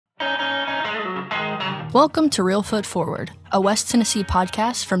Welcome to Real Foot Forward, a West Tennessee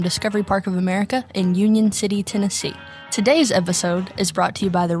podcast from Discovery Park of America in Union City, Tennessee. Today's episode is brought to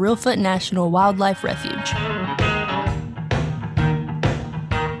you by the Reelfoot National Wildlife Refuge.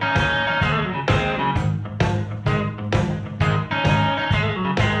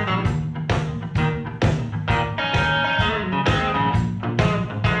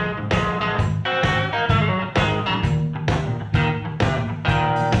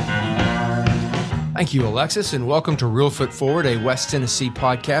 Thank you, Alexis, and welcome to Real Foot Forward, a West Tennessee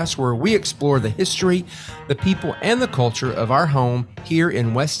podcast where we explore the history, the people, and the culture of our home here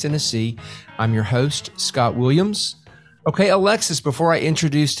in West Tennessee. I'm your host, Scott Williams. Okay, Alexis, before I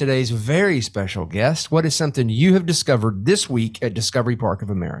introduce today's very special guest, what is something you have discovered this week at Discovery Park of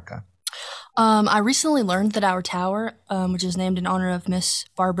America? I recently learned that our tower, which is named in honor of Miss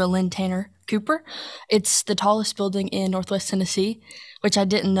Barbara Lynn Tanner Cooper, it's the tallest building in Northwest Tennessee, which I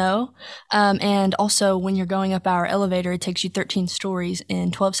didn't know. And also, when you're going up our elevator, it takes you 13 stories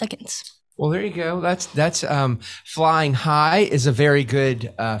in 12 seconds. Well, there you go. That's flying high is a very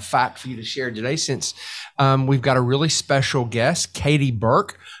good fact for you to share today, since we've got a really special guest, Katie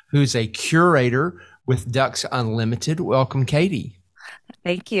Burke, who's a curator with Ducks Unlimited. Welcome, Katie.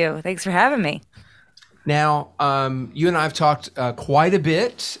 Thank you. Thanks for having me. Now, you and I have talked quite a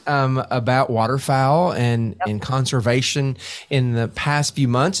bit about waterfowl and conservation in the past few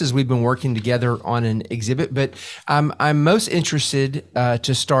months as we've been working together on an exhibit. But I'm most interested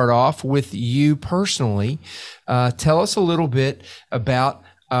to start off with you personally. Tell us a little bit about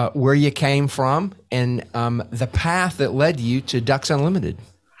where you came from and the path that led you to Ducks Unlimited.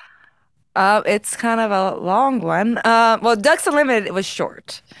 It's kind of a long one. Well, Ducks Unlimited was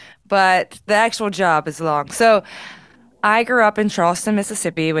short, but the actual job is long. So I grew up in Charleston,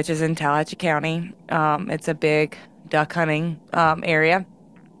 Mississippi, which is in Tallahatchie County. It's a big duck hunting area.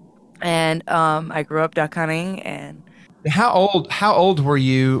 And I grew up duck hunting. And How old were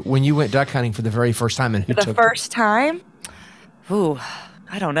you when you went duck hunting for the very first time? And the first time? Ooh,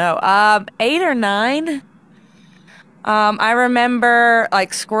 I don't know. 8 or 9. I remember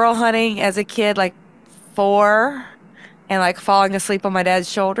like squirrel hunting as a kid, like 4, and like falling asleep on my dad's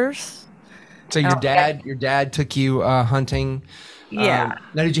shoulders. So your dad took you hunting. Yeah.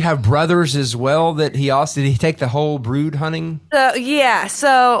 Now, did you have brothers as well did he take the whole brood hunting?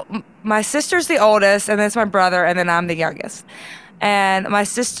 So my sister's the oldest, and then it's my brother, and then I'm the youngest. And my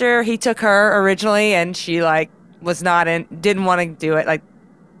sister, he took her originally, and she like didn't want to do it, like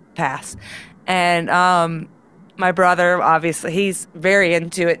pass. And my brother, obviously, he's very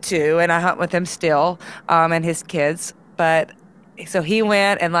into it too, and I hunt with him still, and his kids. But so he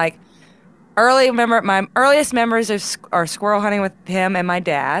went, and like my earliest memories are squirrel hunting with him and my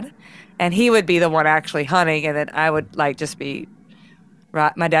dad, and he would be the one actually hunting, and then I would like just be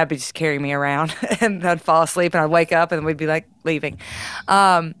right. My dad would just carry me around, and I'd fall asleep, and I'd wake up, and we'd be like leaving.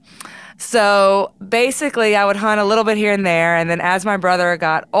 So basically, I would hunt a little bit here and there, and then as my brother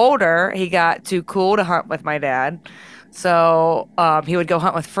got older, he got too cool to hunt with my dad. So he would go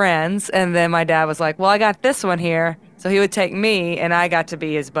hunt with friends, and then my dad was like, well, I got this one here. So he would take me, and I got to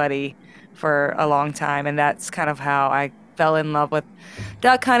be his buddy for a long time, and that's kind of how I fell in love with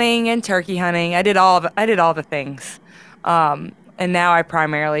duck hunting and turkey hunting. I did all the things, and now I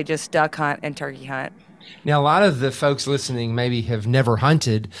primarily just duck hunt and turkey hunt. Now, a lot of the folks listening maybe have never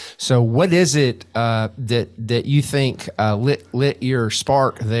hunted. So what is it that you think lit your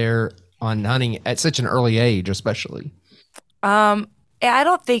spark there on hunting at such an early age, especially? I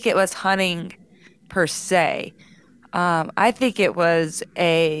don't think it was hunting per se. I think it was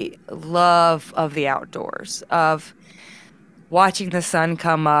a love of the outdoors, of watching the sun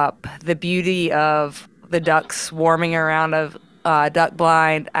come up, the beauty of the ducks swarming around a duck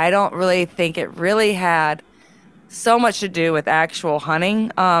blind. I don't really think it really had so much to do with actual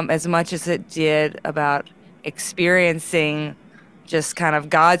hunting, as much as it did about experiencing just kind of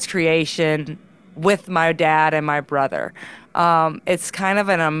God's creation with my dad and my brother. It's kind of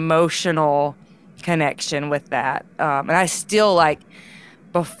an emotional connection with that. And I still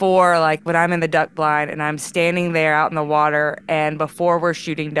before, when I'm in the duck blind and I'm standing there out in the water, and before we're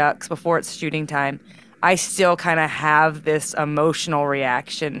shooting ducks, before it's shooting time, I still kind of have this emotional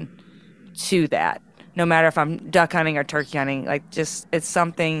reaction to that, no matter if I'm duck hunting or turkey hunting. It's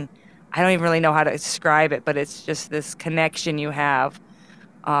something, I don't even really know how to describe it, but it's just this connection you have,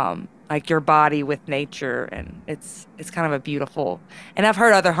 your body with nature, and it's kind of a beautiful, and I've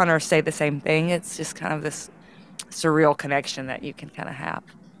heard other hunters say the same thing. It's just kind of this surreal connection that you can kind of have.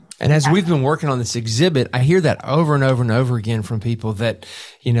 And as we've been working on this exhibit, I hear that over and over and over again from people that,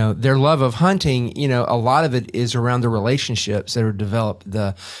 their love of hunting, a lot of it is around the relationships that are developed,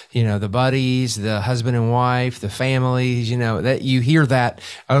 the buddies, the husband and wife, the families, that you hear that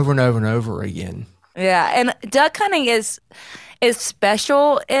over and over and over again. Yeah. And duck hunting is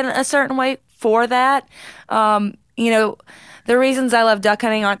special in a certain way for that. The reasons I love duck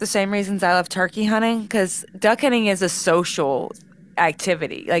hunting aren't the same reasons I love turkey hunting, because duck hunting is a social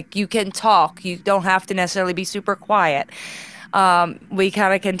activity. Like, you can talk. You don't have to necessarily be super quiet. We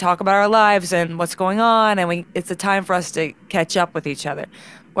kind of can talk about our lives and what's going on, and it's a time for us to catch up with each other.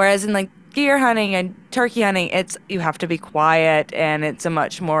 Whereas in like deer hunting and turkey hunting, you have to be quiet, and it's a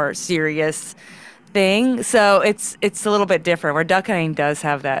much more serious thing. So it's a little bit different, where duck hunting does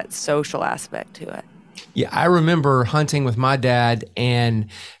have that social aspect to it. Yeah, I remember hunting with my dad and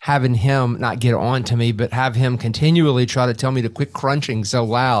having him not get on to me, but have him continually try to tell me to quit crunching so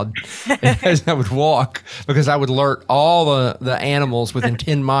loud as I would walk, because I would alert all the animals within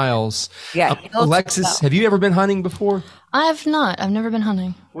 10 miles. Yeah. Alexis, have you ever been hunting before? I have not. I've never been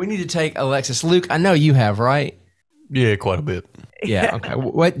hunting. We need to take Alexis. Luke, I know you have, right? Yeah, quite a bit. Yeah, okay.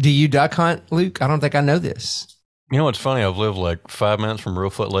 What, do you duck hunt, Luke? I don't think I know this. You know what's funny? I've lived like 5 minutes from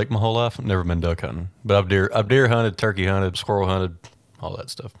Reelfoot Lake my whole life. I've never been duck hunting, but I've deer hunted, turkey hunted, squirrel hunted, all that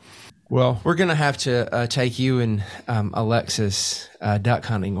stuff. Well, we're gonna have to take you and Alexis duck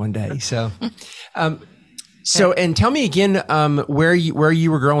hunting one day. So, and tell me again where you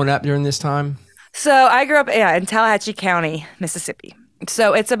were growing up during this time. So I grew up in Tallahatchie County, Mississippi.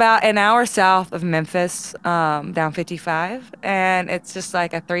 So it's about an hour south of Memphis, down 55, and it's just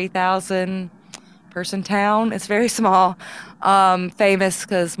like a 3,000 person town. It's very small, famous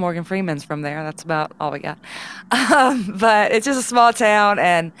because Morgan Freeman's from there. That's about all we got. But it's just a small town,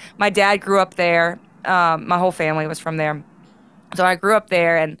 and my dad grew up there. My whole family was from there. So I grew up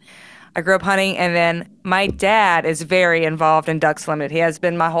there, and I grew up hunting, and then my dad is very involved in Ducks Unlimited. He has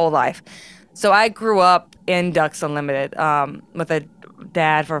been my whole life. So I grew up in Ducks Unlimited with a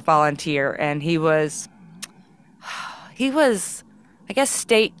dad for a volunteer, and he was I guess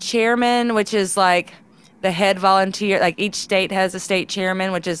state chairman, which is like the head volunteer. Like, each state has a state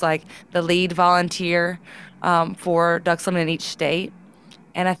chairman, which is like the lead volunteer for Ducks Unlimited in each state.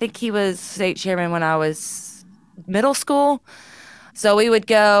 And I think he was state chairman when I was middle school. So we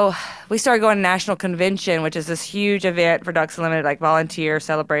started going to National Convention, which is this huge event for Ducks Unlimited, like volunteer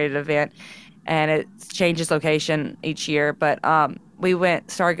celebrated event. And it changes location each year. But we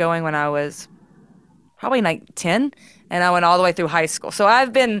started going when I was probably like 10. And I went all the way through high school. So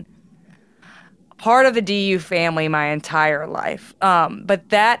I've been part of the DU family my entire life. But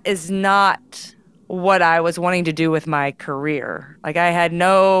that is not what I was wanting to do with my career. Like, I had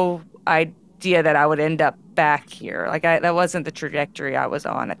no idea that I would end up back here. Like, that wasn't the trajectory I was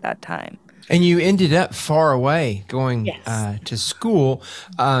on at that time. And you ended up far away going to school.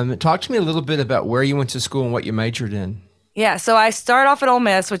 Talk to me a little bit about where you went to school and what you majored in. Yeah, so I started off at Ole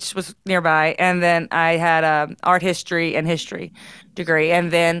Miss, which was nearby, and then I had an art history and history degree.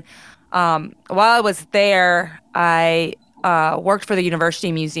 And then while I was there, I worked for the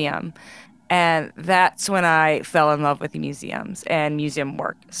university museum, and that's when I fell in love with museums and museum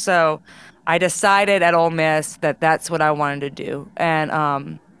work. So I decided at Ole Miss that that's what I wanted to do, and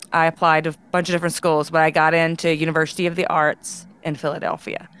I applied to a bunch of different schools, but I got into University of the Arts in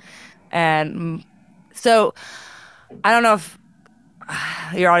Philadelphia. And so I don't know if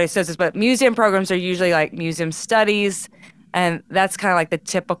your audience knows this, but museum programs are usually like museum studies, and that's kind of like the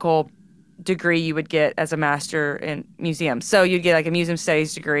typical degree you would get as a master in museums. So you'd get like a museum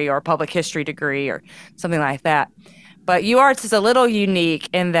studies degree or a public history degree or something like that. But UArts is a little unique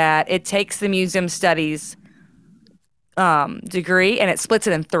in that it takes the museum studies degree and it splits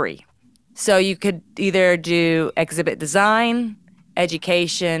it in 3. So you could either do exhibit design,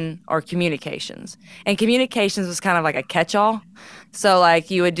 education, or communications. And communications was kind of like a catch-all. So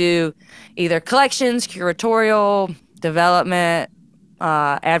like you would do either collections, curatorial, development,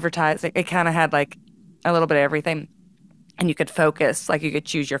 advertising. It kind of had like a little bit of everything. And you could focus, like you could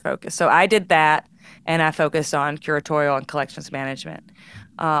choose your focus. So I did that, and I focused on curatorial and collections management.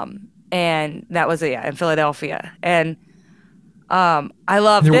 And that was in Philadelphia. And I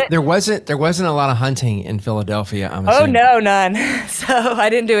loved it. There wasn't a lot of hunting in Philadelphia, I'm assuming. Oh, no, none. So I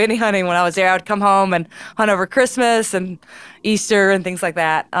didn't do any hunting when I was there. I would come home and hunt over Christmas and Easter and things like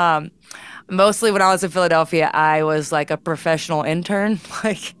that. Mostly when I was in Philadelphia, I was like a professional intern.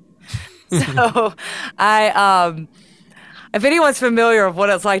 So if anyone's familiar with what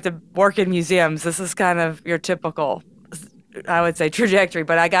it's like to work in museums, this is kind of your typical, I would say, trajectory.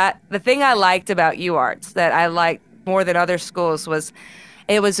 But the thing I liked about UArts that I liked more than other schools was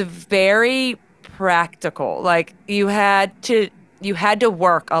it was very practical. Like you had to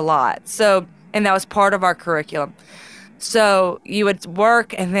work a lot. So, and that was part of our curriculum. So you would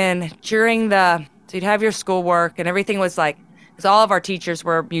work, and then so you'd have your schoolwork, and everything was like, because all of our teachers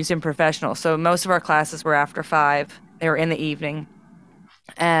were museum professionals. So most of our classes were after 5. They were in the evening.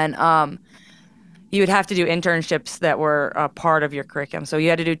 And you would have to do internships that were a part of your curriculum. So you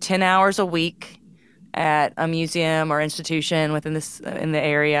had to do 10 hours a week at a museum or institution in the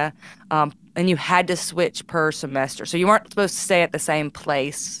area. And you had to switch per semester. So you weren't supposed to stay at the same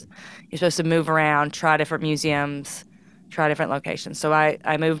place. You're supposed to move around, try different museums, try different locations. So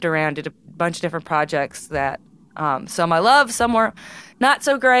I moved around, did a bunch of different projects that some I loved, some were not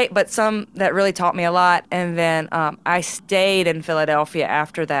so great, but some that really taught me a lot. And then I stayed in Philadelphia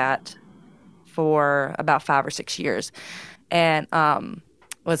after that for about 5 or 6 years, and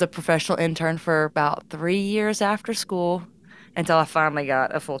was a professional intern for about 3 years after school until I finally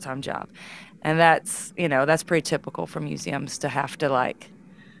got a full-time job. And that's pretty typical for museums to have to like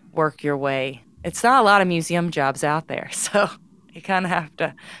work your way. It's not a lot of museum jobs out there, so you kind of have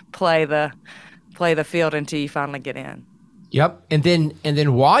to play the field until you finally get in. Yep. And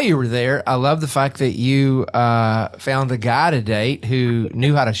then while you were there, I love the fact that you found a guy to date who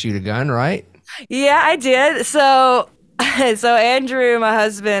knew how to shoot a gun, right? Yeah, I did. So Andrew, my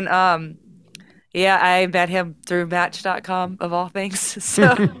husband, I met him through Match.com of all things.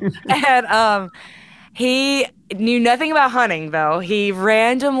 So, and he knew nothing about hunting though. He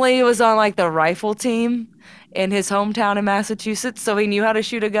randomly was on like the rifle team in his hometown in Massachusetts, so he knew how to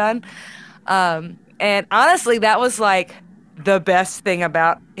shoot a gun. And honestly, that was like the best thing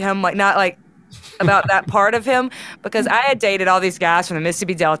about him, like not like about that part of him, because I had dated all these guys from the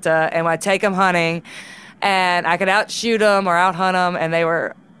Mississippi Delta, and I'd take them hunting, and I could outshoot them or outhunt them, and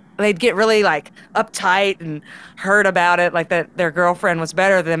they'd get really like uptight and hurt about it, like that their girlfriend was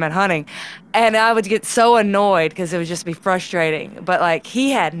better than them at hunting, and I would get so annoyed because it would just be frustrating. But like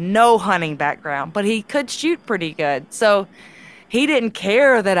he had no hunting background, but he could shoot pretty good, so he didn't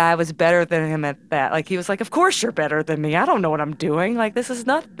care that I was better than him at that. Like he was like, "Of course you're better than me. I don't know what I'm doing. Like this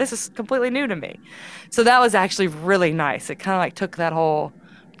is completely new to me." So that was actually really nice. It kind of like took that whole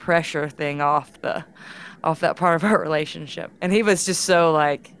pressure thing off that part of our relationship. And he was just so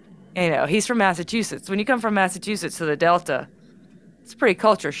like, he's from Massachusetts. When you come from Massachusetts to the Delta, it's a pretty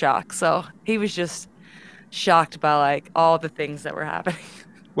culture shock. So he was just shocked by like all the things that were happening.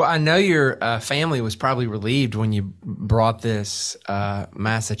 Well, I know your family was probably relieved when you brought this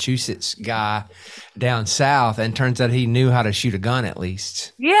Massachusetts guy down south, and turns out he knew how to shoot a gun at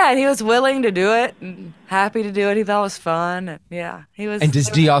least. Yeah, and he was willing to do it and happy to do it. He thought it was fun. And yeah, he was. And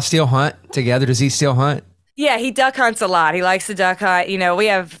do y'all still hunt together? Does he still hunt? Yeah, he duck hunts a lot. He likes to duck hunt. We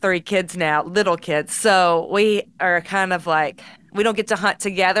have 3 kids now, little kids. So we are kind of like, we don't get to hunt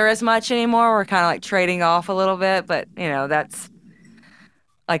together as much anymore. We're kind of like trading off a little bit. But, that's,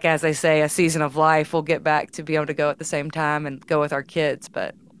 like as they say, a season of life. We'll get back to be able to go at the same time and go with our kids.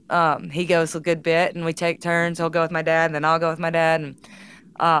 But he goes a good bit, and we take turns. He'll go with my dad, and then I'll go with my dad. And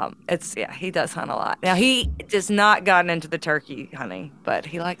he does hunt a lot. Now, he has not gotten into the turkey hunting, but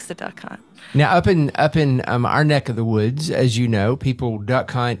he likes to duck hunt. Now, up in our neck of the woods, as you know, people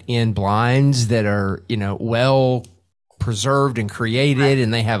duck hunt in blinds that are, well preserved and created, right.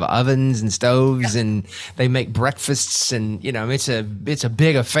 And they have ovens and stoves, and they make breakfasts, and it's a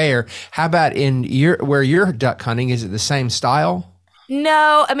big affair. How about where you're duck hunting? Is it the same style?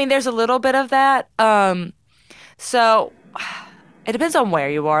 No, I mean there's a little bit of that. So it depends on where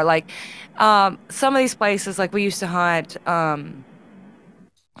you are. Like some of these places, like we used to hunt.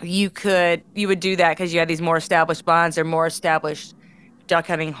 You would do that because you had these more established blinds or more established duck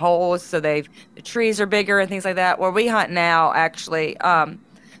hunting holes, so the trees are bigger and things like that. Where we hunt now, actually,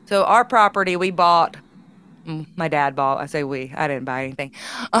 so our property we bought, my dad bought, I say we, I didn't buy anything,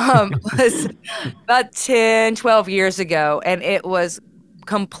 was about 10, 12 years ago, and it was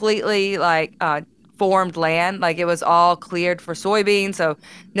completely like formed land. Like it was all cleared for soybeans, so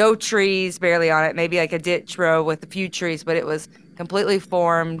no trees barely on it, maybe like a ditch row with a few trees, but it was completely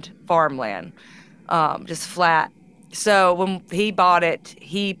formed farmland, just flat. So when he bought it,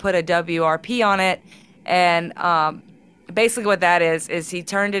 he put a WRP on it, and basically what that is he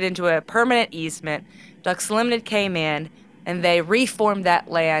turned it into a permanent easement. Ducks Limited came in, and they reformed that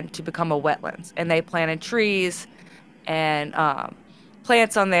land to become a wetlands, and they planted trees and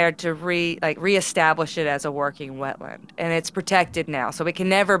plants on there to reestablish it as a working wetland, and it's protected now, so it can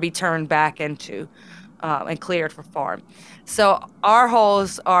never be turned back into and cleared for farm. So our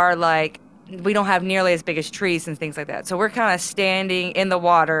holes are like, we don't have nearly as big as trees and things like that. So we're kind of standing in the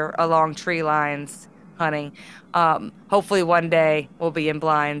water along tree lines, hunting. Hopefully one day we'll be in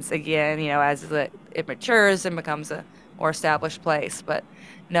blinds again, as it matures and becomes a more established place. But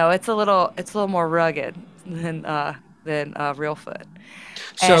no, it's a little more rugged than real foot.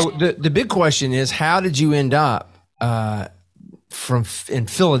 So the big question is, how did you end up in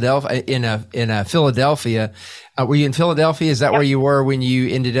Philadelphia? In Philadelphia, were you in Philadelphia? Is that where you were when you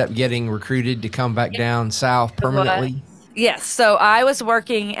ended up getting recruited to come back down south permanently? Yes. So I was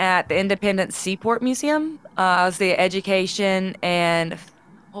working at the Independent Seaport Museum. I was the education and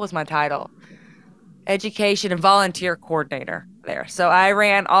what was my title? Education and volunteer coordinator there. So I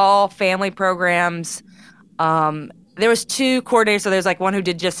ran all family programs. There was 2 coordinators. So there's like one who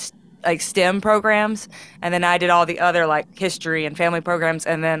did just like STEM programs, and then I did all the other like history and family programs,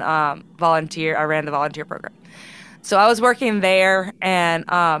 and then I ran the volunteer program. So I was working there, and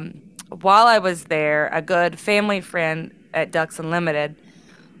while I was there, a good family friend at Ducks Unlimited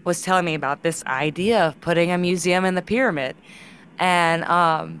was telling me about this idea of putting a museum in the pyramid. And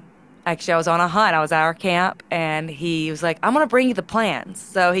actually, I was on a hunt. I was at our camp, and he was like, I'm going to bring you the plans.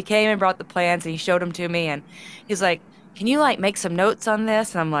 So he came and brought the plans, and he showed them to me, and he's like, can you like make some notes on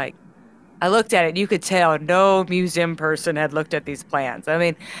this? And I'm like, I looked at it, you could tell no museum person had looked at these plans. I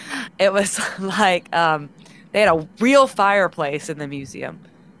mean, it was like they had a real fireplace in the museum.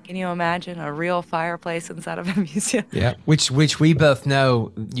 Can you imagine a real fireplace inside of a museum? Yeah, which we both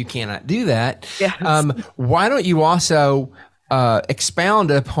know you cannot do that. Yes. Why don't you also expound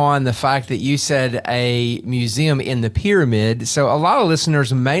upon the fact that you said a museum in the pyramid? So a lot of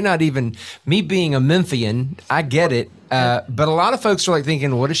listeners may not even, me being a Memphian, I get it, but a lot of folks are like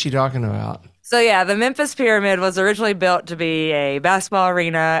thinking, what is she talking about? So yeah, the Memphis Pyramid was originally built to be a basketball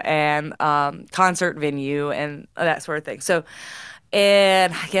arena and concert venue and that sort of thing. So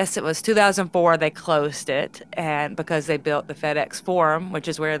and I guess it was 2004 they closed it, and because they built the FedEx Forum, which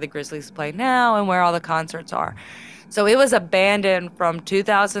is where the Grizzlies play now and where all the concerts are. So it was abandoned from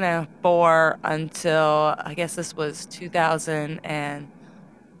 2004 until I guess this was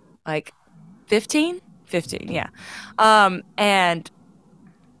 2015, yeah.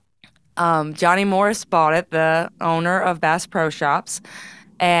 Johnny Morris bought it, the owner of Bass Pro Shops,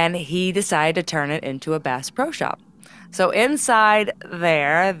 and he decided to turn it into a Bass Pro Shop. So inside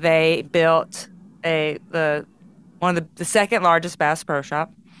there, they built the second largest Bass Pro Shop.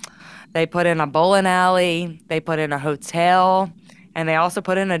 They put in a bowling alley, they put in a hotel, and they also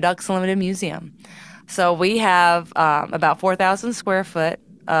put in a Ducks Unlimited museum. So we have about 4,000 square foot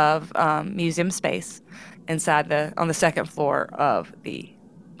of museum space on the second floor of the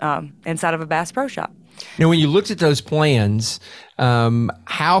inside of a Bass Pro Shop. Now, when you looked at those plans,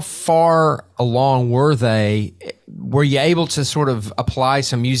 how far along were they? Were you able to sort of apply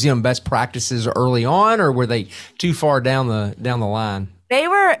some museum best practices early on, or were they too far down the line?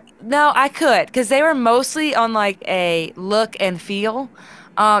 I could, because they were mostly on like a look and feel.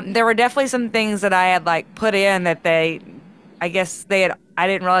 There were definitely some things that I had like put in that I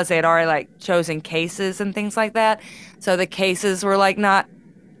didn't realize they had already like chosen cases and things like that. So the cases were like not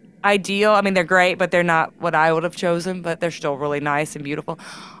ideal. I mean, they're great, but they're not what I would have chosen, but they're still really nice and beautiful.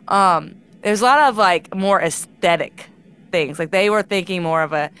 There's a lot of like more aesthetic things. Like they were thinking more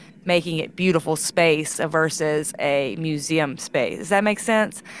of making it beautiful space versus a museum space. Does that make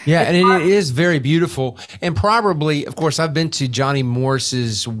sense? Yeah, and it is very beautiful. And probably, of course, I've been to Johnny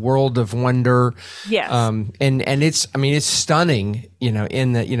Morris's World of Wonder. Yes. And it's stunning,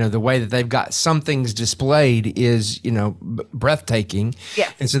 in the way that they've got some things displayed is, breathtaking.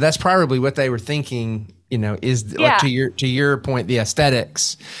 Yes. And so that's probably what they were thinking, is like to your point, the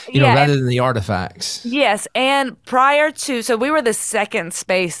aesthetics, rather than the artifacts. Yes, and so we were the second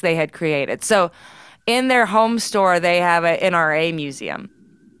space they had created. So in their home store, they have an NRA museum,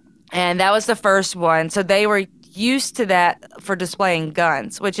 and that was the first one. So they were used to that for displaying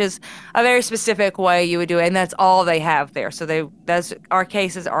guns, which is a very specific way you would do it, and that's all they have there. So our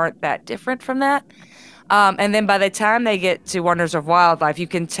cases aren't that different from that. And then by the time they get to Wonders of Wildlife, you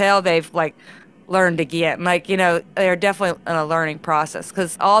can tell they've like learned again. Like, they're definitely in a learning process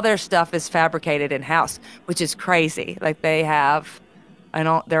because all their stuff is fabricated in-house, which is crazy. Like they have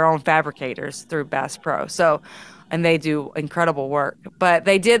their own fabricators through Bass Pro. So, and they do incredible work. But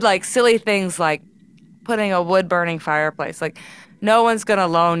they did like silly things like putting a wood-burning fireplace. Like no one's going to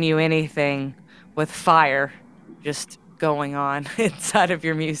loan you anything with fire just going on inside of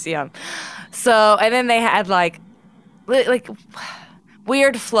your museum. So, and then they had like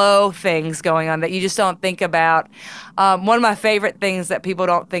weird flow things going on that you just don't think about. One of my favorite things that people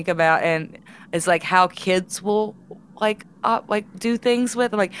don't think about and is like how kids will like do things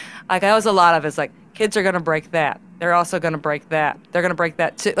with. Like I was a lot of it's like kids are gonna break that. they're also going to break that. They're going to break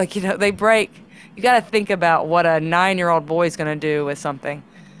that too. Like, they break. You got to think about what a 9-year-old boy is going to do with something.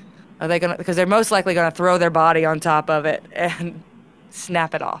 Are they going to, because they're most likely going to throw their body on top of it and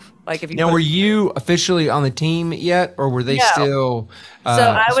snap it off. Like if you. Now, were you officially on the team yet, or were they still so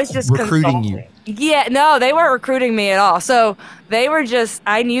I was just recruiting you? Yeah, no, they weren't recruiting me at all. So they were just,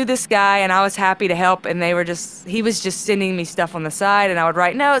 I knew this guy and I was happy to help, and he was just sending me stuff on the side, and I would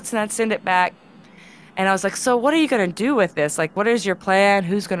write notes and I'd send it back. And I was like, so what are you going to do with this? Like, what is your plan?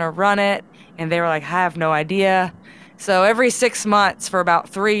 Who's going to run it? And they were like, I have no idea. So every 6 months for about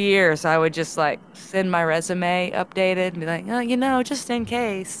 3 years, I would just like send my resume updated and be like, oh, just in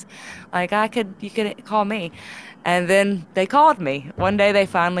case, like you could call me. And then they called me. One day they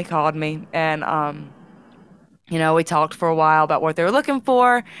finally called me, and, we talked for a while about what they were looking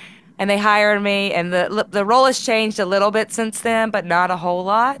for, and they hired me, and the role has changed a little bit since then, but not a whole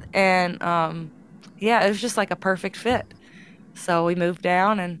lot. And, it was just like a perfect fit. So we moved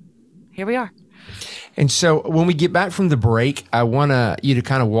down, and here we are. And so when we get back from the break, I want you to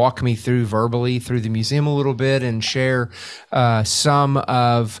kind of walk me through verbally through the museum a little bit and share some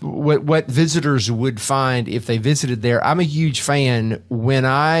of what visitors would find if they visited there. I'm a huge fan. When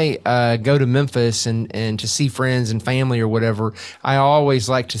I go to Memphis and to see friends and family or whatever, I always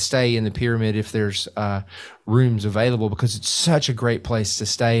like to stay in the pyramid if there's rooms available, because it's such a great place to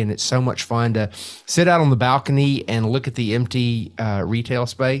stay, and it's so much fun to sit out on the balcony and look at the empty retail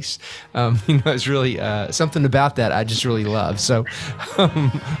space. It's really something about that I just really love. So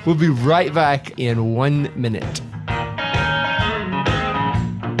we'll be right back in 1 minute.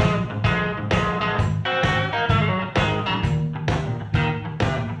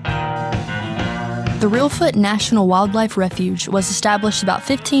 The Reelfoot National Wildlife Refuge was established about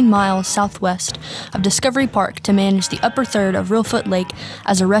 15 miles southwest of Discovery Park to manage the upper third of Reelfoot Lake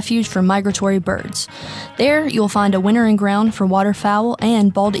as a refuge for migratory birds. There, you'll find a wintering ground for waterfowl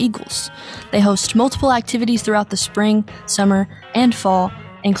and bald eagles. They host multiple activities throughout the spring, summer, and fall,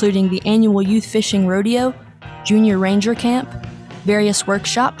 including the annual youth fishing rodeo, junior ranger camp, various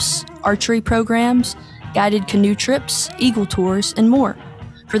workshops, archery programs, guided canoe trips, eagle tours, and more.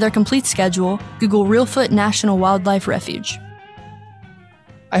 For their complete schedule, Google Reelfoot National Wildlife Refuge.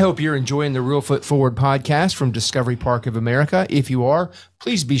 I hope you're enjoying the Reelfoot Forward podcast from Discovery Park of America. If you are,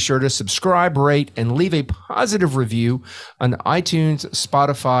 please be sure to subscribe, rate, and leave a positive review on iTunes,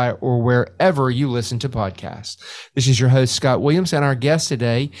 Spotify, or wherever you listen to podcasts. This is your host, Scott Williams, and our guest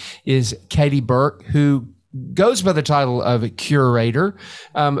today is Katie Burke, who goes by the title of curator,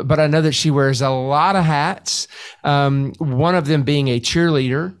 but I know that she wears a lot of hats, one of them being a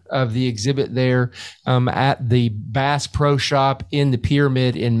cheerleader of the exhibit there at the Bass Pro Shop in the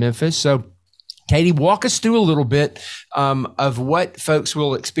Pyramid in Memphis. So, Katie, walk us through a little bit of what folks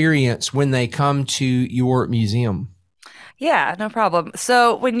will experience when they come to your museum. Yeah, no problem.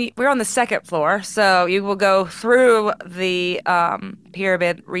 So we're on the second floor, so you will go through the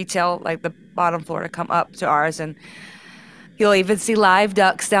pyramid retail, like the bottom floor, to come up to ours, and you'll even see live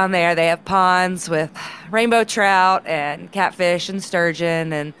ducks down there. They have ponds with rainbow trout and catfish and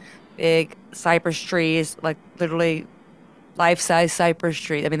sturgeon and big cypress trees, like literally life-size cypress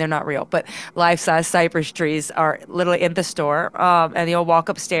trees. I mean, they're not real, but life-size cypress trees are literally in the store, and you'll walk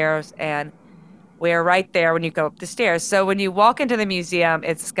upstairs, and we're right there when you go up the stairs. So when you walk into the museum,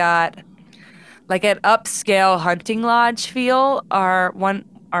 it's got like an upscale hunting lodge feel,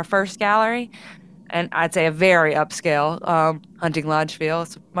 our first gallery. And I'd say a very upscale hunting lodge feel.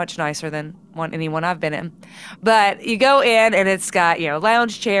 It's much nicer than anyone I've been in. But you go in, and it's got,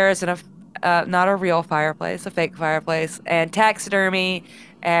 lounge chairs and not a real fireplace, a fake fireplace, and taxidermy.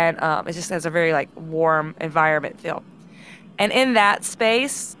 And it just has a very warm environment feel. And in that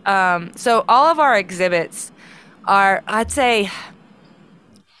space, so all of our exhibits are, I'd say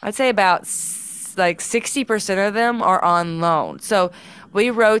about 60% of them are on loan. So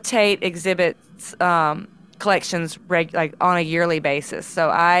we rotate exhibits, collections on a yearly basis. So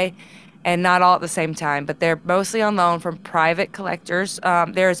and not all at the same time, but they're mostly on loan from private collectors.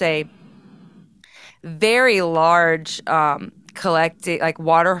 There's a very large collecting,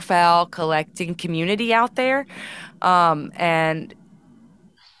 waterfowl collecting community out there. And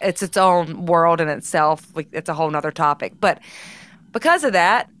it's its own world in itself. It's a whole nother topic. But because of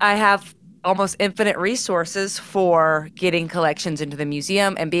that, I have almost infinite resources for getting collections into the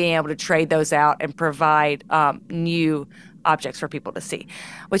museum and being able to trade those out and provide new objects for people to see,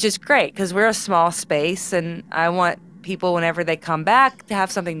 which is great because we're a small space, and I want people, whenever they come back, to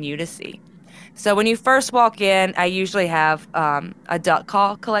have something new to see. So when you first walk in, I usually have a duck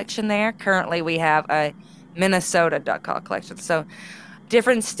call collection there. Currently, we have a Minnesota duck call collection. So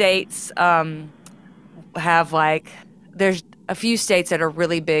different states have there's a few states that are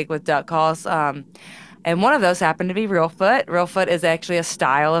really big with duck calls. And one of those happened to be Reelfoot. Reelfoot is actually a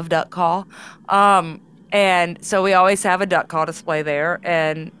style of duck call. And so we always have a duck call display there,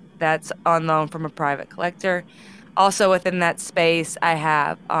 and that's on loan from a private collector. Also within that space, I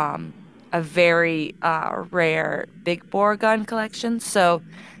have a very rare big bore gun collection. So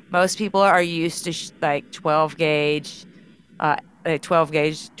most people are used to 12 gauge,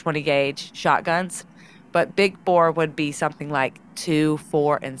 20 gauge shotguns, but big bore would be something like 2,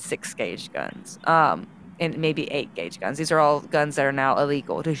 4, and 6 gauge guns, and maybe 8 gauge guns. These are all guns that are now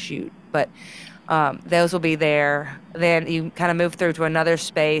illegal to shoot, but those will be there. Then you kind of move through to another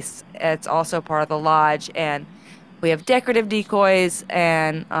space. It's also part of the lodge, and we have decorative decoys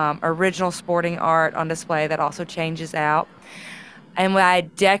and original sporting art on display that also changes out. And by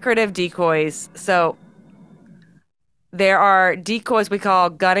decorative decoys, so there are decoys we call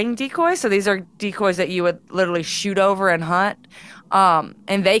gunning decoys. So these are decoys that you would literally shoot over and hunt.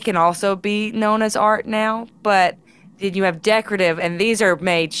 And they can also be known as art now. But then you have decorative, and these are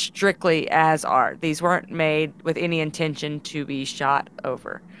made strictly as art. These weren't made with any intention to be shot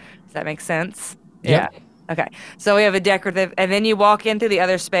over. Does that make sense? Yep. Yeah. Okay. So we have a decorative, and then you walk into the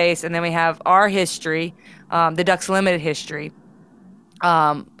other space, and then we have our history, the Ducks Limited history.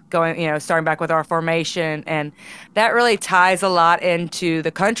 Starting back with our formation, and that really ties a lot into the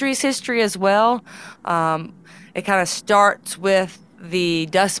country's history as well. It kind of starts with the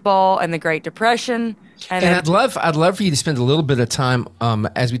Dust Bowl and the Great Depression. And I'd love for you to spend a little bit of time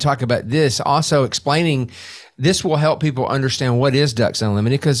as we talk about this, also explaining. This will help people understand what is Ducks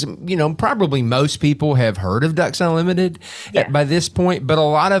Unlimited, because probably most people have heard of Ducks Unlimited by this point, but a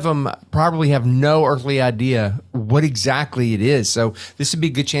lot of them probably have no earthly idea what exactly it is. So this would be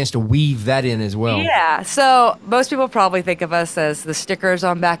a good chance to weave that in as well. Yeah. So most people probably think of us as the stickers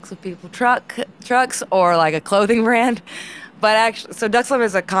on backs of people's trucks or like a clothing brand, but actually, so Ducks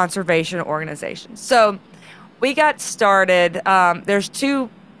Unlimited is a conservation organization. So we got started. There's two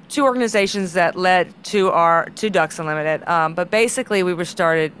organizations that led to Ducks Unlimited, but basically we were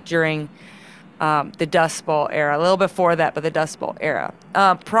started during the Dust Bowl era, a little before that, but the Dust Bowl era.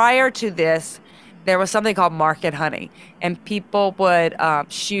 Prior to this, there was something called market hunting, and people would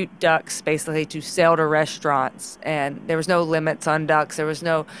shoot ducks basically to sell to restaurants, and there was no limits on ducks. There was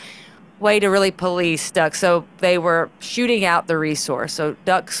no way to really police ducks, so they were shooting out the resource. So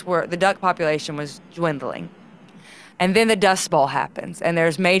the duck population was dwindling. And then the Dust Bowl happens, and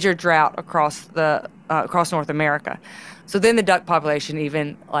there's major drought across North America. So then the duck population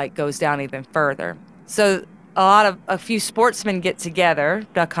even goes down even further. So a few sportsmen get together,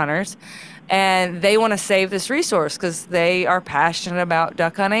 duck hunters, and they want to save this resource because they are passionate about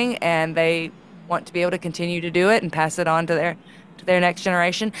duck hunting and they want to be able to continue to do it and pass it on to their next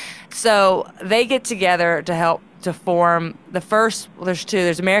generation. So they get together to help to form the first. There's two.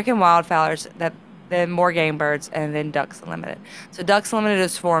 There's American Wildfowlers, then More Game Birds, and then Ducks Unlimited. So Ducks Unlimited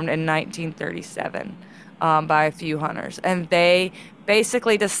was formed in 1937 by a few hunters. And they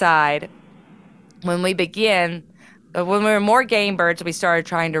basically decide when we were More Game Birds, we started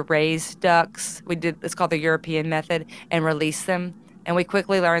trying to raise ducks. It's called the European method, and release them. And we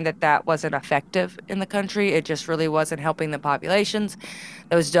quickly learned that wasn't effective in the country. It just really wasn't helping the populations.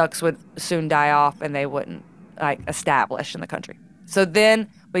 Those ducks would soon die off and they wouldn't establish in the country. So then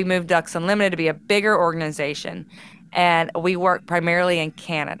we moved Ducks Unlimited to be a bigger organization, and we work primarily in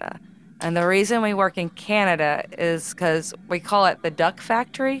Canada. And the reason we work in Canada is because we call it the Duck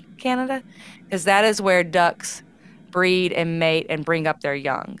Factory, Canada, because that is where ducks breed and mate and bring up their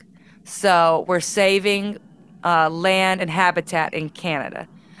young. So we're saving land and habitat in Canada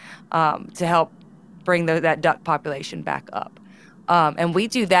to help bring that duck population back up. And we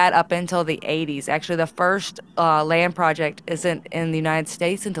do that up until the 80s. Actually, the first land project isn't in the United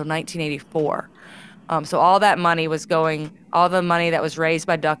States until 1984. So all the money that was raised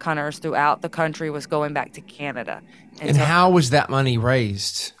by duck hunters throughout the country was going back to Canada. And how was that money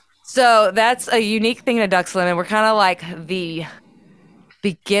raised? So that's a unique thing to Ducks Unlimited. We're kind of like the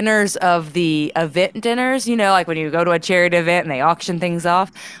beginners of the event dinners, like when you go to a charity event and they auction things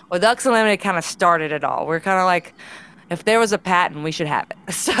off. Well, Ducks Unlimited kind of started it all. We're kind of like, if there was a patent, we should have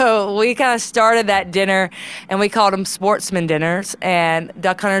it. So we kind of started that dinner, and we called them sportsman dinners. And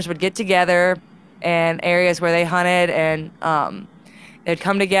duck hunters would get together in areas where they hunted, and they'd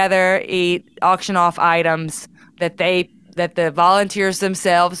come together, eat, auction off items that the volunteers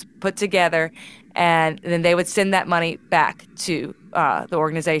themselves put together, and then they would send that money back to the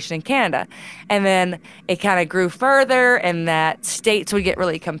organization in Canada. And then it kind of grew further, and that states would get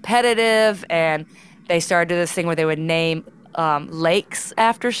really competitive, and they started this thing where they would name lakes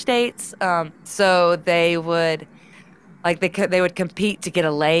after states. So they would they would compete to get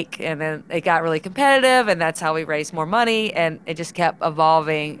a lake, and then it got really competitive, and that's how we raised more money, and it just kept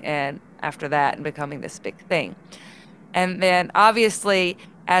evolving, and after that, and becoming this big thing. And then obviously,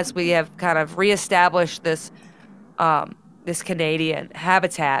 as we have kind of reestablished this this Canadian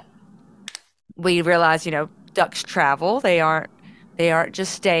habitat, we realized, ducks travel. They aren't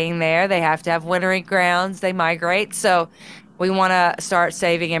just staying there. They have to have wintering grounds. They migrate. So we want to start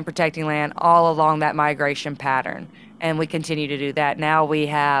saving and protecting land all along that migration pattern. And we continue to do that. Now we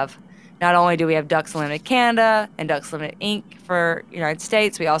have, not only do we have Ducks Unlimited Canada and Ducks Unlimited Inc. for United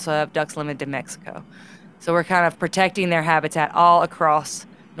States, we also have Ducks Unlimited to Mexico. So we're kind of protecting their habitat all across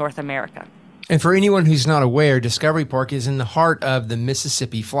North America. And for anyone who's not aware, Discovery Park is in the heart of the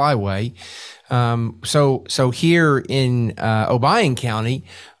Mississippi Flyway. So here in Obion County,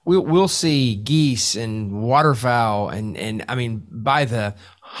 we'll see geese and waterfowl and I mean, by the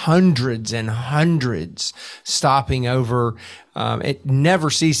hundreds and hundreds stopping over. It never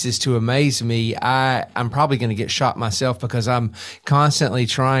ceases to amaze me. I'm probably going to get shot myself because I'm constantly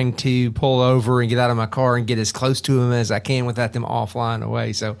trying to pull over and get out of my car and get as close to them as I can without them all flying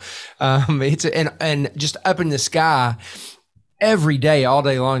away. So and just up in the sky every day, all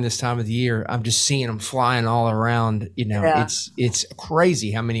day long this time of the year, I'm just seeing them flying all around. It's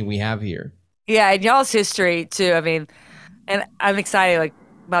crazy how many we have here. Yeah, and y'all's history too. I mean, and I'm excited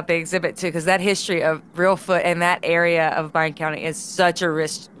about the exhibit too, because that history of Reelfoot and that area of Bryan County is such a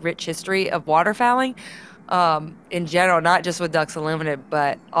rich history of waterfowling in general, not just with Ducks Unlimited,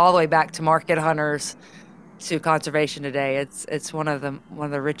 but all the way back to market hunters to conservation today. It's one of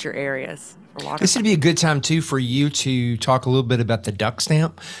the richer areas for waterfowling. This would be a good time too for you to talk a little bit about the duck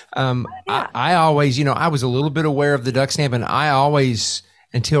stamp. I always, I was a little bit aware of the duck stamp, and I always,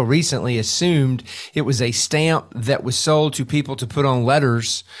 until recently, assumed it was a stamp that was sold to people to put on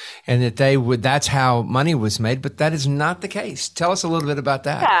letters and that that's how money was made, but that is not the case. Tell us a little bit about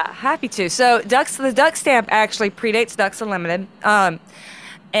that. Yeah, happy to. So the duck stamp actually predates Ducks Unlimited.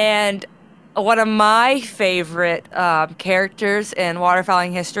 And one of my favorite characters in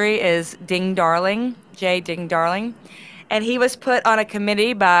waterfowling history is Ding Darling, J. Ding Darling. And he was put on a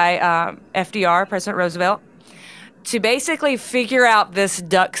committee by FDR, President Roosevelt, to basically figure out this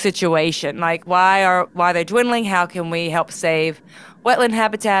duck situation, like why are they dwindling? How can we help save wetland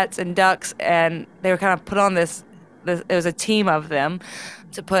habitats and ducks? And they were kind of put on this. It was a team of them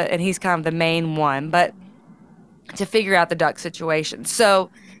to put, and he's kind of the main one, but to figure out the duck situation. So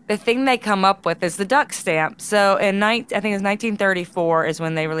the thing they come up with is the duck stamp. So I think it was 1934 is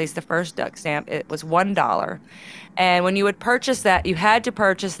when they released the first duck stamp. It was $1, and when you would purchase that, you had to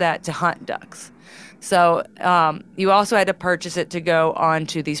purchase that to hunt ducks. So you also had to purchase it to go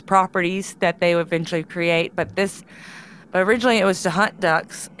onto these properties that they would eventually create. But originally it was to hunt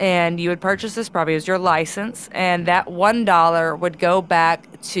ducks, and you would purchase this property. It was your license, and that $1 would go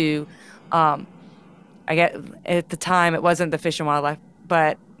back to, I guess at the time it wasn't the Fish and Wildlife,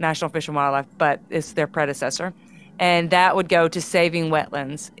 but National Fish and Wildlife, but it's their predecessor, and that would go to saving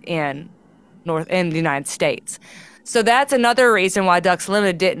wetlands in the United States. So that's another reason why Ducks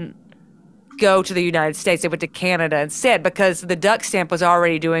Unlimited didn't go to the United States. They went to Canada instead, because the duck stamp was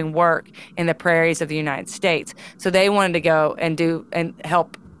already doing work in the prairies of the United States. So they wanted to go and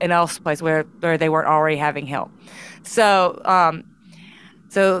help in else place where they weren't already having help. So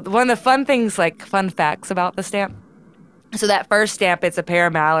so one of the fun facts about the stamp. So that first stamp, it's a pair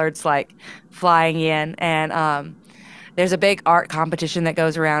of mallards flying in, and there's a big art competition that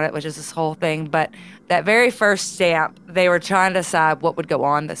goes around it, which is this whole thing. But that very first stamp, they were trying to decide what would go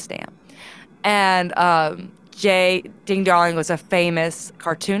on the stamp. And J. Ding Darling was a famous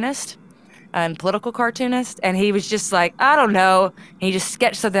cartoonist and political cartoonist, and he was just like, I don't know. And he just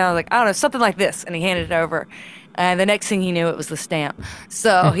sketched something. I was like, I don't know, something like this, and he handed it over. And the next thing he knew, it was the stamp.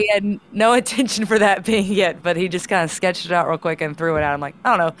 So he had no intention for that being it, but he just kind of sketched it out real quick and threw it out. I'm like, I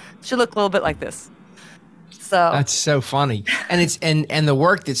don't know, it should look a little bit like this. So that's so funny. And it's and the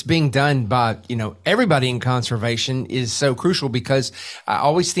work that's being done by, everybody in conservation is so crucial, because I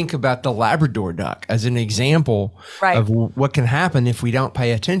always think about the Labrador duck as an example of what can happen if we don't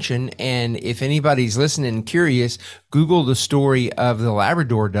pay attention. And if anybody's listening and curious, Google the story of the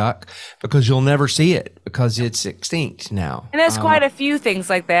Labrador duck, because you'll never see it because it's extinct now. And there's quite a few things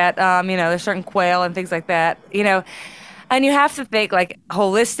like that. There's certain quail and things like that, and you have to think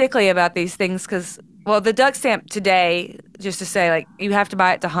holistically about these things, because the duck stamp today, just to say, you have to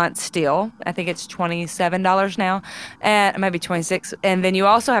buy it to hunt still. I think it's $27 now, and maybe $26. And then you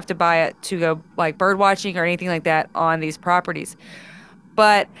also have to buy it to go bird watching or anything like that on these properties.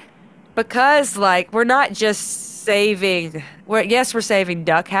 But because we're not just saving, we're saving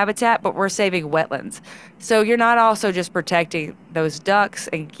duck habitat, but we're saving wetlands. So you're not also just protecting those ducks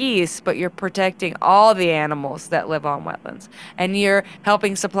and geese, but you're protecting all the animals that live on wetlands. And you're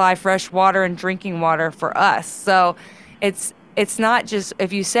helping supply fresh water and drinking water for us. So it's not just,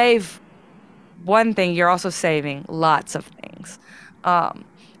 if you save one thing, you're also saving lots of things.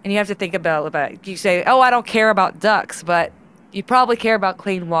 And you have to think about you say, oh, I don't care about ducks, but you probably care about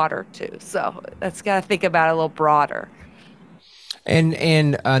clean water too. So that's got to think about it a little broader.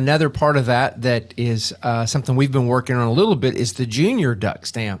 And another part of that is something we've been working on a little bit is the Junior Duck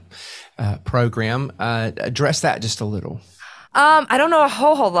Stamp program. Address that just a little. I don't know a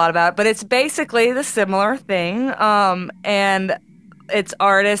whole lot about it, but it's basically the similar thing. And it's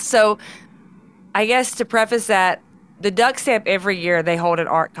artists. So I guess to preface that, the Duck Stamp every year they hold an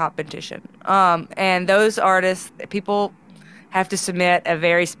art competition. And those artists, people have to submit a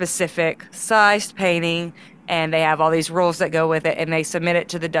very specific sized painting, and they have all these rules that go with it, and they submit it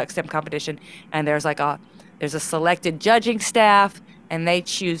to the Duck Stamp competition. And there's a selected judging staff, and they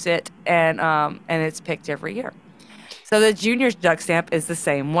choose it, and it's picked every year. So the Junior Duck Stamp is the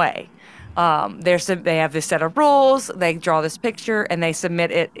same way. They have this set of rules. They draw this picture, and they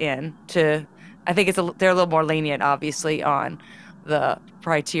submit it in to. I think they're a little more lenient, obviously, on the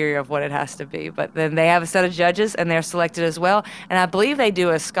criteria of what it has to be. But then they have a set of judges, and they're selected as well. And I believe they do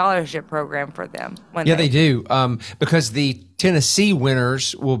a scholarship program for them. They do. Because the Tennessee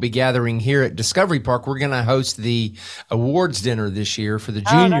winners will be gathering here at Discovery Park. We're going to host the awards dinner this year for the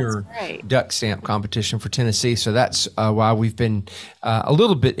Junior Duck Stamp competition for Tennessee. So that's why we've been a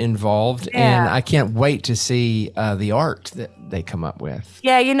little bit involved. Yeah. And I can't wait to see the art that they come up with.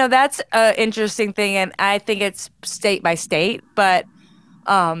 Yeah, that's an interesting thing. And I think it's state by state. But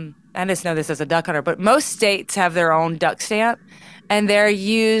I just know this as a duck hunter. But most states have their own duck stamp. And they're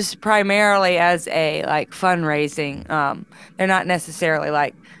used primarily as a fundraising. They're not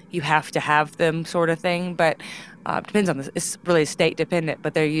necessarily you have to have them sort of thing, but depends on this. It's really state dependent.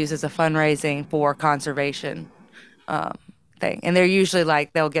 But they're used as a fundraising for conservation thing. And they're usually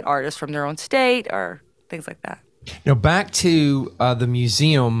they'll get artists from their own state or things like that. Now back to the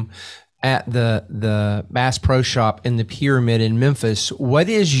museum at the Bass Pro Shop in the Pyramid in Memphis. What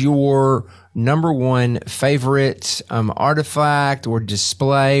is your number one favorite artifact or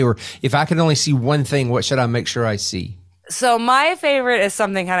display? Or if I could only see one thing, what should I make sure I see? So my favorite is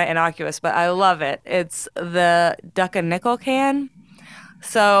something kind of innocuous, but I love it. It's the duck and nickel can.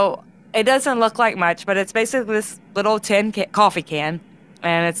 So it doesn't look like much, but it's basically this little tin coffee can,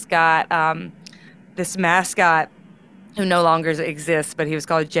 and it's got this mascot who no longer exists, but he was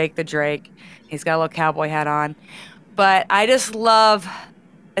called Jake the Drake. He's got a little cowboy hat on. But I just love,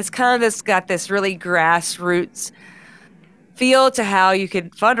 it's kind of got this really grassroots feel to how you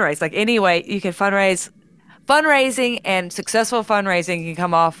could fundraise. Anyway, you can fundraising and successful fundraising can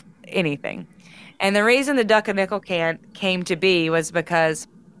come off anything. And the reason the Duck and Nickel can came to be was because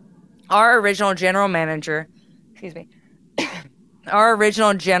our original general manager,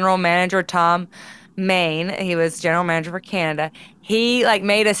 Tom Maine, he was general manager for Canada. He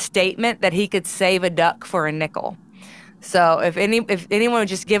made a statement that he could save a duck for a nickel. So if anyone would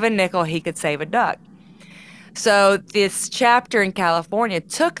just give a nickel, he could save a duck. So this chapter in California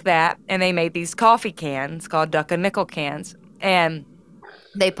took that and they made these coffee cans called Duck and Nickel cans, and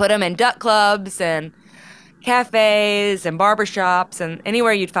they put them in duck clubs and cafes and barbershops and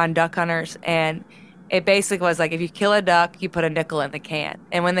anywhere you'd find duck hunters. And it basically was if you kill a duck, you put a nickel in the can.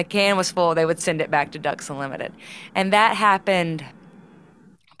 And when the can was full, they would send it back to Ducks Unlimited. And that happened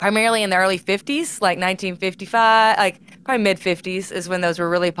primarily in the early 50s, 1955, probably mid-50s is when those were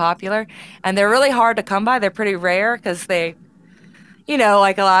really popular. And they're really hard to come by. They're pretty rare because they,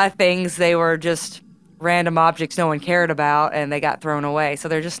 like a lot of things, they were just random objects no one cared about and they got thrown away. So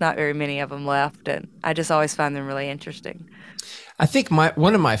there are just not very many of them left. And I just always find them really interesting. I think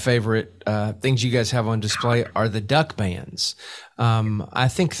one of my favorite things you guys have on display are the duck bands. I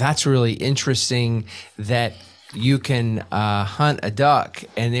think that's really interesting that you can hunt a duck,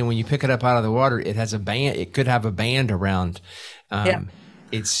 and then when you pick it up out of the water, it has a band. It could have a band around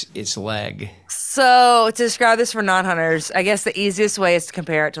its leg. So to describe this for non-hunters, I guess the easiest way is to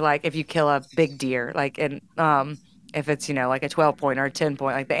compare it to if you kill a big deer, if it's a 12-point or a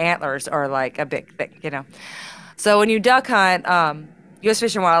 10-point, the antlers are a big thing, So when you duck hunt, U.S.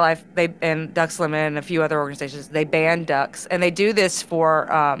 Fish and Wildlife, and Ducks Limited and a few other organizations, they ban ducks, and they do this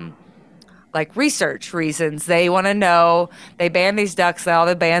for research reasons. They want to know. They ban these ducks. All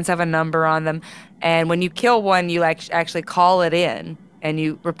the bands have a number on them, and when you kill one, you actually call it in and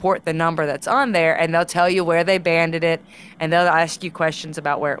you report the number that's on there, and they'll tell you where they banded it, and they'll ask you questions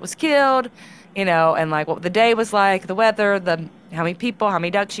about where it was killed, and like what the day was like, the weather, how many people, how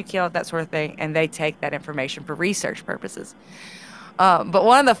many ducks you killed, that sort of thing. And they take that information for research purposes. But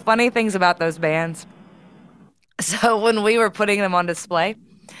one of the funny things about those bands, so when we were putting them on display,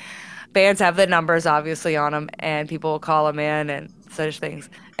 bands have the numbers obviously on them, and people will call them in and such things.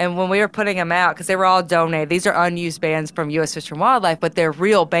 And when we were putting them out, because they were all donated, these are unused bands from U.S. Fish and Wildlife, but they're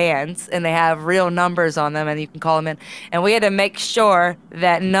real bands, and they have real numbers on them, and you can call them in. And we had to make sure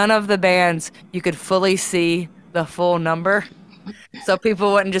that none of the bands you could fully see the full number, so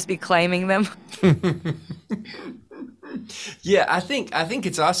people wouldn't just be claiming them. Yeah, I think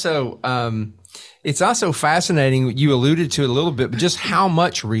it's also fascinating. You alluded to it a little bit, but just how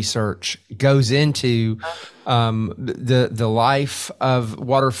much research goes into the life of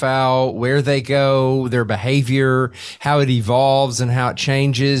waterfowl, where they go, their behavior, how it evolves and how it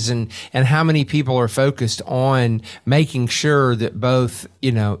changes, and how many people are focused on making sure that both,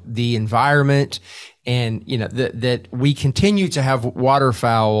 the environment and, that we continue to have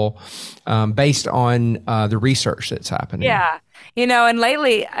waterfowl based on the research that's happening. Yeah. And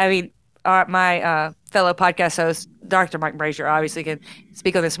lately, I mean, my fellow podcast host, Dr. Mike Brazier, obviously can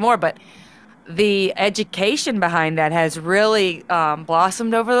speak on this more, but the education behind that has really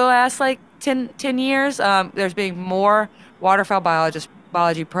blossomed over the last 10 years. There's been more waterfowl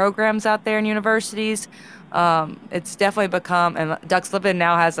biology programs out there in universities. It's definitely become, and Ducks Living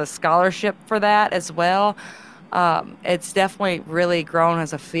now has a scholarship for that as well. It's definitely really grown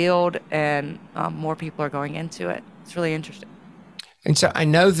as a field, and more people are going into it. It's really interesting. And so I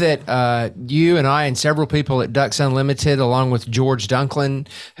know that you and I and several people at Ducks Unlimited, along with George Dunklin,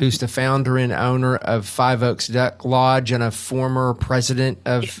 who's the founder and owner of Five Oaks Duck Lodge and a former president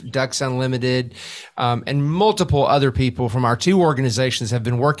of Ducks Unlimited, and multiple other people from our two organizations have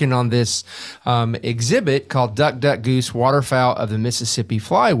been working on this exhibit called Duck, Duck, Goose, Waterfowl of the Mississippi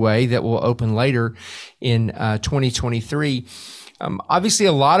Flyway that will open later in 2023. Obviously,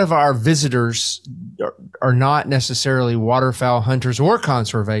 a lot of our visitors are not necessarily waterfowl hunters or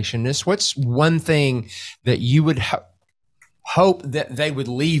conservationists. What's one thing that you would hope that they would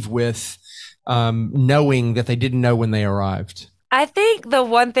leave with, knowing that they didn't know when they arrived? I think the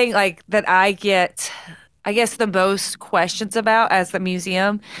one thing that I get, I guess, the most questions about as the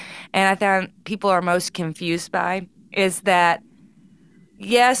museum, and I found people are most confused by, is that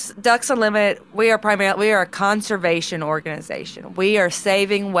yes, Ducks Unlimited, we are a conservation organization. We are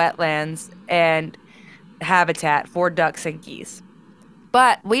saving wetlands and habitat for ducks and geese.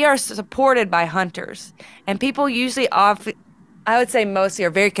 But we are supported by hunters. And people usually, I would say mostly,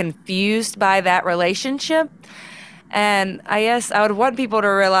 are very confused by that relationship. And I guess I would want people to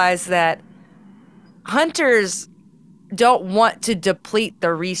realize that hunters don't want to deplete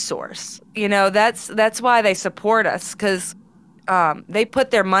the resource. That's why they support us, because they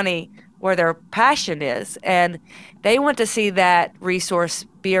put their money where their passion is, and they want to see that resource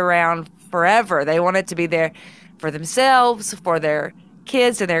be around forever. They want it to be there for themselves, for their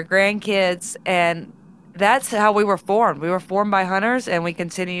kids and their grandkids, and that's how we were formed. We were formed by hunters, and we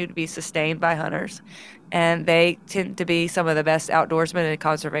continue to be sustained by hunters, and they tend to be some of the best outdoorsmen and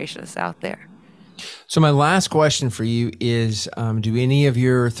conservationists out there. So my last question for you is, do any of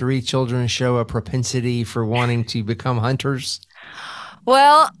your three children show a propensity for wanting to become hunters?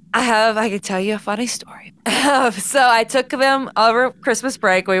 Well, I could tell you a funny story. So I took them over Christmas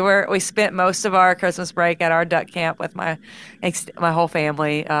break. We spent most of our Christmas break at our duck camp with my whole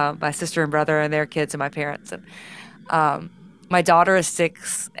family, my sister and brother and their kids and my parents. And my daughter is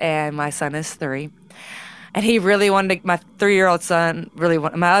 6 and my son is 3. And he really wanted to, my 3-year-old son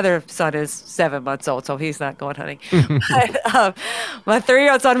my other son is 7 months old, so he's not going hunting. But, my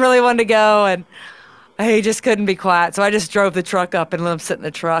 3-year-old son really wanted to go, and he just couldn't be quiet. So I just drove the truck up and let him sit in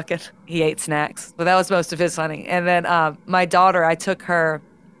the truck, and he ate snacks. But that was most of his hunting. And then my daughter, I took her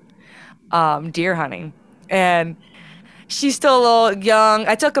deer hunting, and she's still a little young.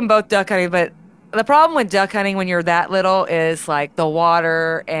 I took them both duck hunting, but the problem with duck hunting when you're that little is the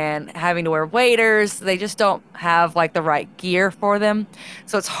water and having to wear waders. They just don't have the right gear for them.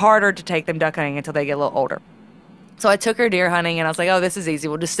 So it's harder to take them duck hunting until they get a little older. So I took her deer hunting, and I was like, oh, this is easy.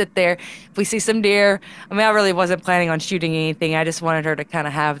 We'll just sit there. If we see some deer, I really wasn't planning on shooting anything. I just wanted her to kind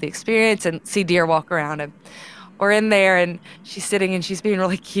of have the experience and see deer walk around. And we're in there, and she's sitting, and she's being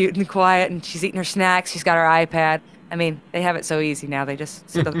really cute and quiet, and she's eating her snacks. She's got her iPad. They have it so easy now. They just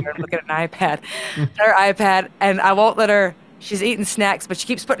sit up there and look at an iPad. Her iPad, and I won't let her. She's eating snacks, but she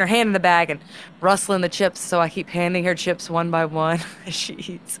keeps putting her hand in the bag and rustling the chips, so I keep handing her chips one by one as she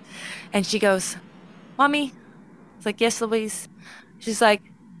eats. And she goes, Mommy? It's like, yes, Louise. She's like,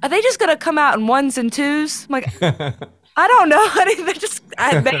 are they just going to come out in 1s and 2s? I'm like, I don't know, honey.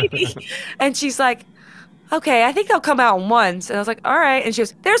 Maybe. And she's like, okay, I think they'll come out once. And I was like, all right. And she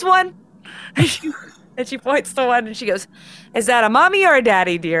goes, there's one. And she points to one and she goes, is that a mommy or a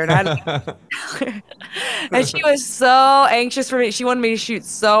daddy deer? And and she was so anxious for me. She wanted me to shoot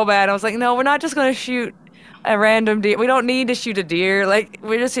so bad. I was like, no, we're not just going to shoot a random deer. We don't need to shoot a deer. Like,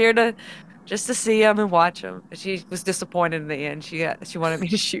 we're just here to see them and watch them. She was disappointed in the end. She wanted me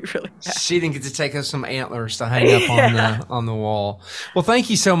to shoot really bad. She didn't get to take us some antlers to hang up on the wall. Well, thank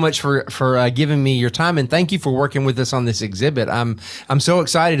you so much for giving me your time, and thank you for working with us on this exhibit. I'm so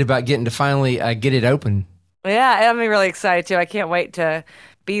excited about getting to finally get it open. Yeah, I'm really excited too. I can't wait to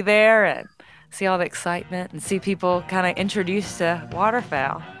be there and see all the excitement and see people kind of introduced to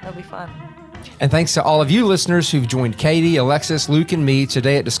waterfowl. That'll be fun. And thanks to all of you listeners who've joined Katie, Alexis, Luke, and me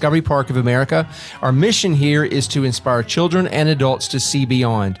today at Discovery Park of America. Our mission here is to inspire children and adults to see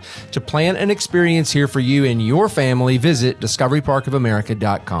beyond. To plan an experience here for you and your family, visit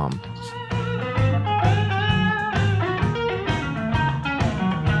discoveryparkofamerica.com.